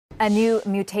A new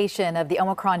mutation of the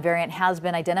Omicron variant has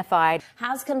been identified.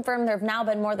 Has confirmed there have now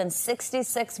been more than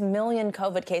 66 million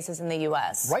COVID cases in the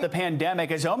U.S. Right. The pandemic,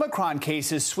 as Omicron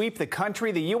cases sweep the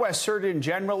country, the U.S. Surgeon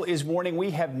General is warning we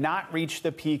have not reached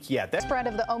the peak yet. The spread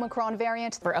of the Omicron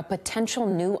variant for a potential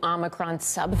new Omicron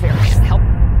subvariant.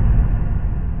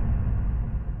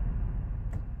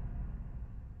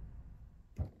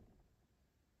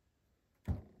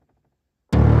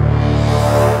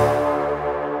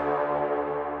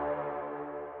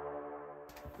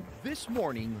 This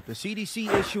morning, the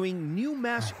CDC issuing new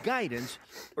mask guidance,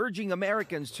 urging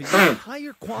Americans to use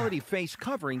higher quality face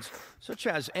coverings such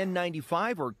as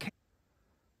N95 or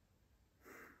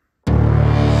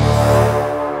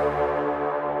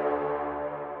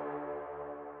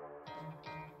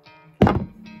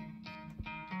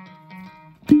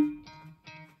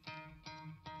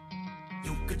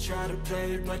try to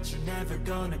play, but you're never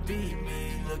gonna beat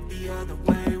me. Look the other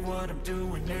way, what I'm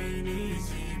doing ain't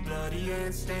easy. Bloody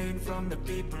hands stained from the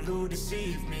people who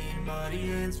deceive me. Muddy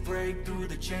hands break through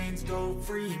the chains, go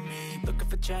free me. Looking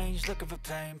for change, looking for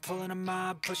pain, pulling a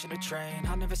mob, pushing a train.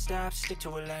 I'll never stop, stick to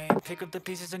a lane, pick up the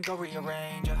pieces and go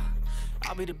rearrange.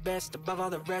 I'll be the best above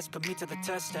all the rest, put me to the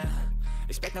test and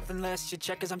expect nothing less. You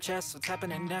check as I'm chess, what's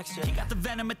happening next? Yeah. You got the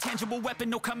venom, a tangible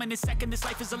weapon, no coming in second. This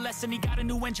life is a lesson. He got a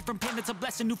new engine from pain, it's a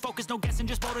blessing. New focus, no guessing,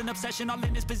 just bold and obsession. All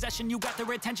in his possession, you got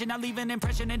their attention. I'll leave an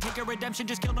impression and take a redemption.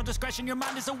 Just kill no discretion. Your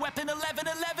mind is a weapon.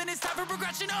 11-11, it's time for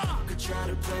progression. You could try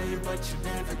to play, but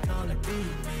you're never gonna beat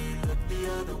me. Look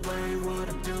the other way, what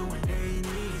I'm doing ain't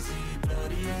easy.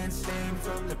 Bloody hands stained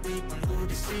from the people who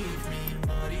deceive me.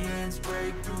 Muddy hands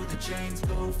break through the chains,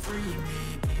 go free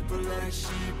me. People like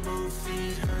sheep move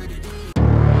feet, hurt it easy.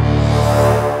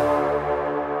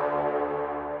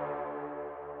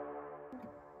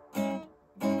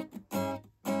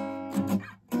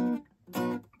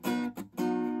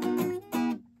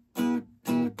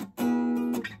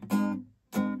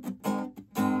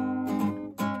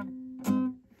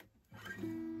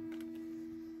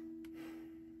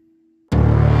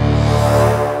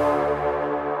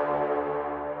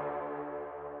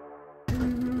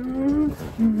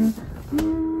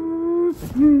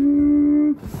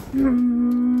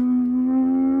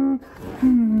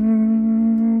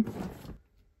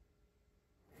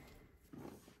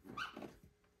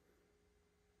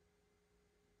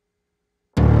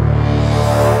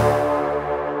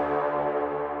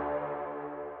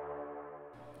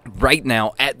 Right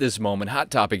now, at this moment, Hot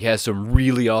Topic has some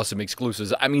really awesome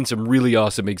exclusives. I mean, some really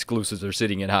awesome exclusives are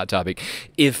sitting in Hot Topic.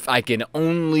 If I can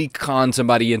only con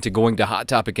somebody into going to Hot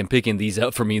Topic and picking these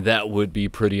up for me, that would be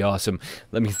pretty awesome.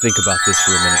 Let me think about this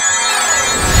for a minute.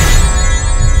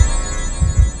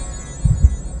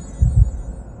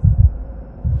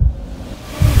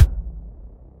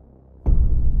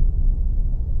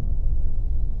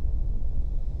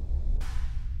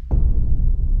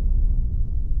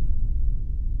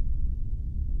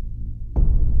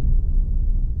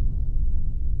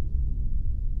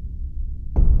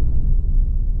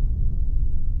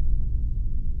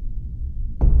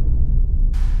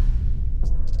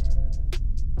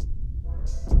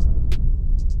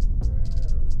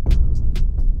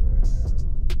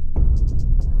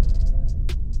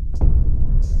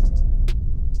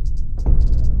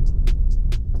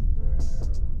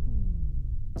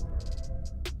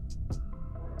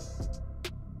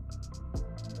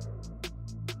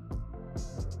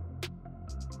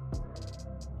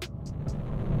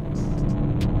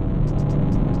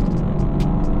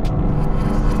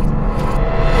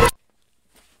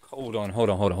 Hold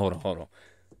on.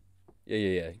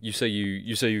 Yeah. You say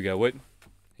you got what?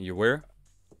 You where?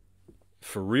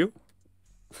 For real?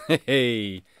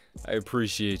 Hey, I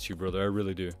appreciate you, brother. I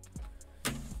really do.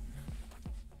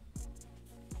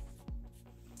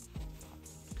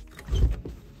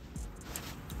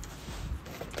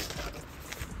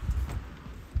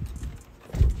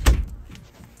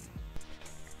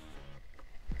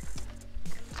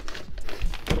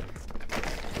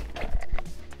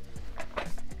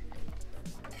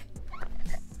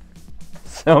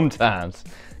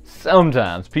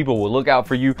 Sometimes people will look out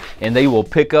for you and they will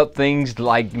pick up things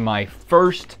like my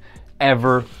first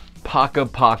ever Paka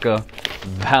Paka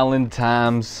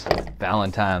Valentine's.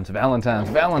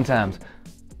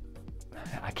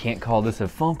 I can't call this a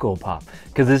Funko Pop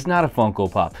because it's not a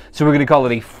Funko Pop. So we're gonna call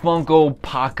it a Funko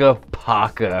Paka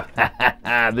Paka.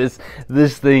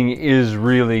 This thing is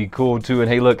really cool too. And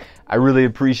hey, look, I really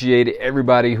appreciate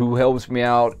everybody who helps me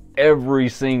out every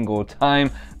single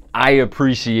time. I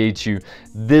appreciate you.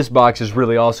 This box is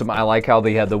really awesome. I like how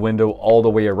they had the window all the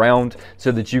way around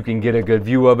so that you can get a good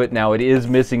view of it. Now, it is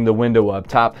missing the window up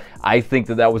top. I think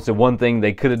that that was the one thing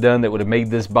they could have done that would have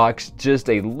made this box just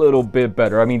a little bit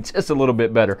better. I mean, just a little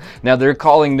bit better. Now, they're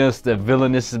calling this the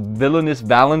villainous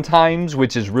Valentines,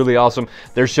 which is really awesome.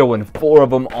 They're showing 4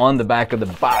 of them on the back of the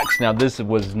box. Now, this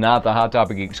was not the Hot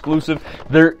Topic exclusive.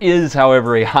 There is,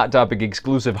 however, a Hot Topic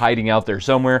exclusive hiding out there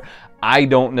somewhere. I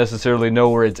don't necessarily know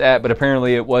where it's at, but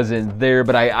apparently it wasn't there.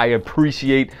 But I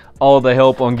appreciate all the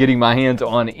help on getting my hands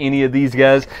on any of these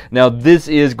guys. Now, this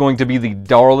is going to be the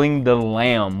Darling the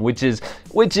Lamb, these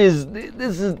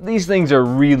things are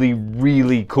really,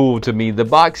 really cool to me. The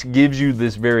box gives you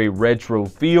this very retro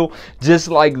feel, just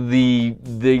like the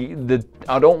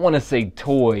I don't want to say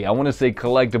toy, I want to say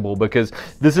collectible, because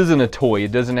this isn't a toy.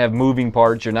 It doesn't have moving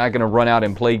parts. You're not going to run out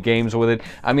and play games with it.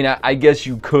 I mean, I guess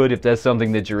you could if that's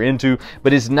something that you're into,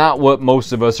 but it's not what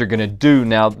most of us are going to do.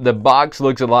 Now, the box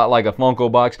looks a lot like a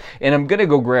Funko box, and I'm going to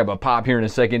go grab a pop here in a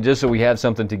second just so we have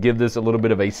something to give this a little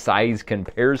bit of a size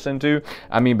comparison to.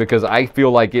 I mean, because I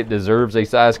feel like it deserves a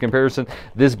size comparison.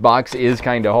 This box is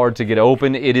kind of hard to get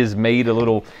open. It is made a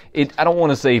little, I don't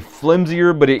want to say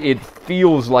flimsier, but it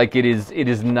feels like it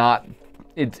is not.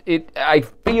 I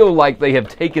feel like they have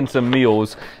taken some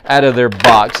meals out of their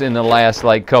box in the last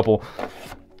like couple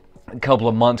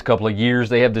of months, couple of years.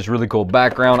 They have this really cool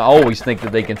background. I always think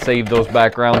that they can save those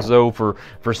backgrounds though for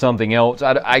something else.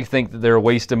 I think that they're a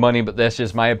waste of money, but that's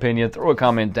just my opinion. Throw a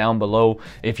comment down below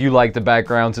if you like the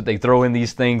backgrounds that they throw in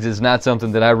these things. It's not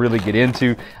something that I really get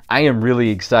into. I am really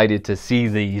excited to see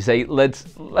these. Hey, let's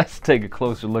take a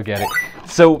closer look at it.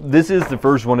 So this is the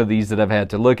first one of these that I've had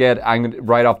to look at.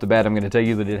 Right off the bat, I'm going to tell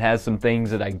you that it has some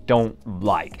things that I don't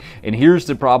like. And here's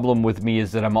the problem with me,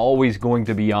 is that I'm always going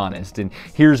to be honest. And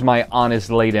here's my honest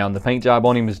laydown. The paint job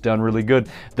on him is done really good.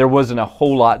 There wasn't a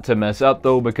whole lot to mess up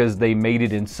though, because they made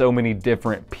it in so many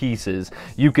different pieces.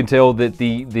 You can tell that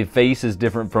the face is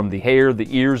different from the hair, the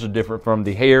ears are different from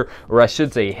the hair, or I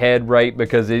should say head, right?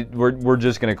 Because we're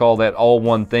just going to call that all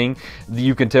one thing.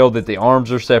 You can tell that the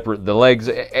arms are separate, the legs,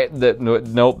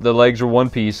 nope, the legs are one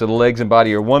piece, so the legs and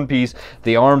body are one piece.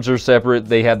 The arms are separate.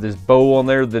 They have this bow on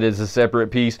there that is a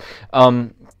separate piece.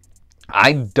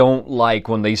 I don't like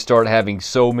when they start having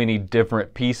so many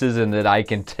different pieces and that I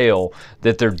can tell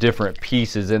that they're different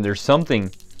pieces, and there's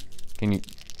something,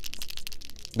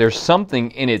 there's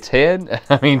something in its head.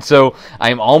 I mean, so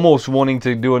I'm almost wanting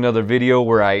to do another video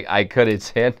where I cut its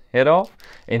head off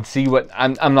and see what,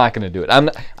 I'm not going to do it. I'm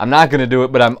not going to do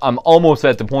it, but I'm almost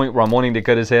at the point where I'm wanting to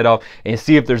cut his head off and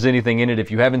see if there's anything in it.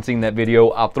 If you haven't seen that video,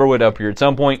 I'll throw it up here at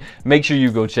some point. Make sure you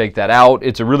go check that out.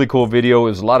 It's a really cool video.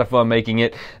 It was a lot of fun making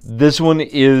it. This one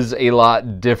is a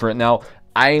lot different. Now,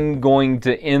 I'm going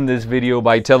to end this video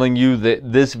by telling you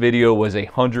that this video was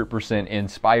 100%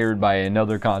 inspired by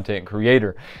another content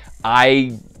creator.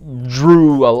 I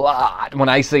drew a lot, when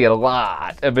I say a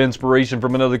lot, of inspiration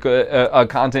from another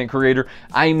content creator.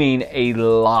 I mean a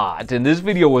lot. And this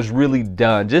video was really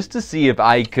done just to see if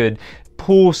I could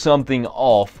pull something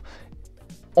off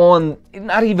on,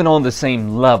 not even on the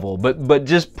same level, but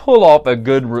just pull off a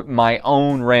good, my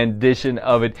own rendition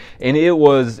of it, and it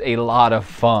was a lot of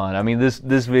fun. I mean, this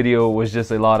video was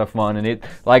just a lot of fun, and it,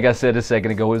 like I said a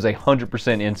second ago, it was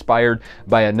 100% inspired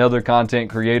by another content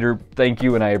creator. Thank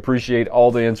you, and I appreciate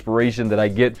all the inspiration that I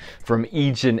get from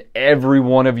each and every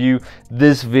one of you.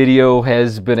 This video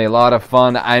has been a lot of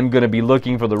fun. I'm going to be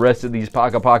looking for the rest of these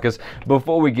Paka Pakas.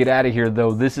 Before we get out of here,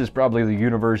 though, this is probably the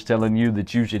universe telling you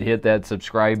that you should hit that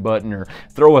subscribe button, or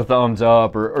throw a thumbs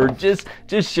up, or just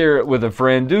share it with a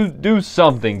friend. Do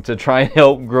something to try and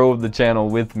help grow the channel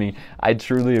with me. I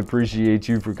truly appreciate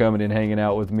you for coming and hanging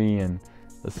out with me, and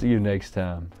I'll see you next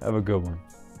time. Have a good one.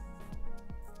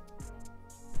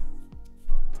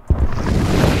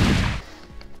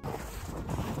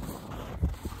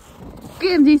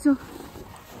 Get him, Diesel.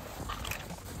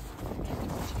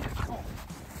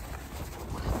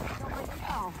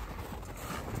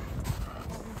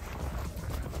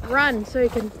 Run so he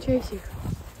can chase you.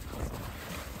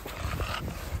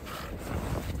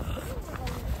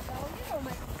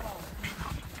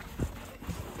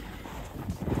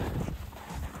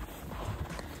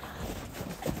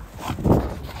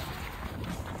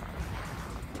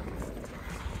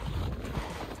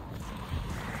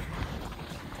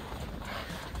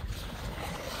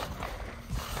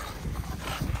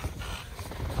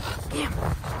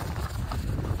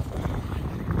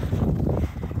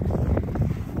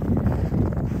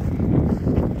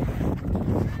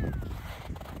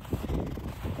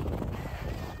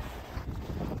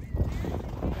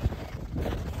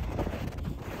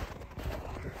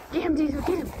 Get him, Diesel,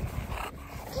 get him.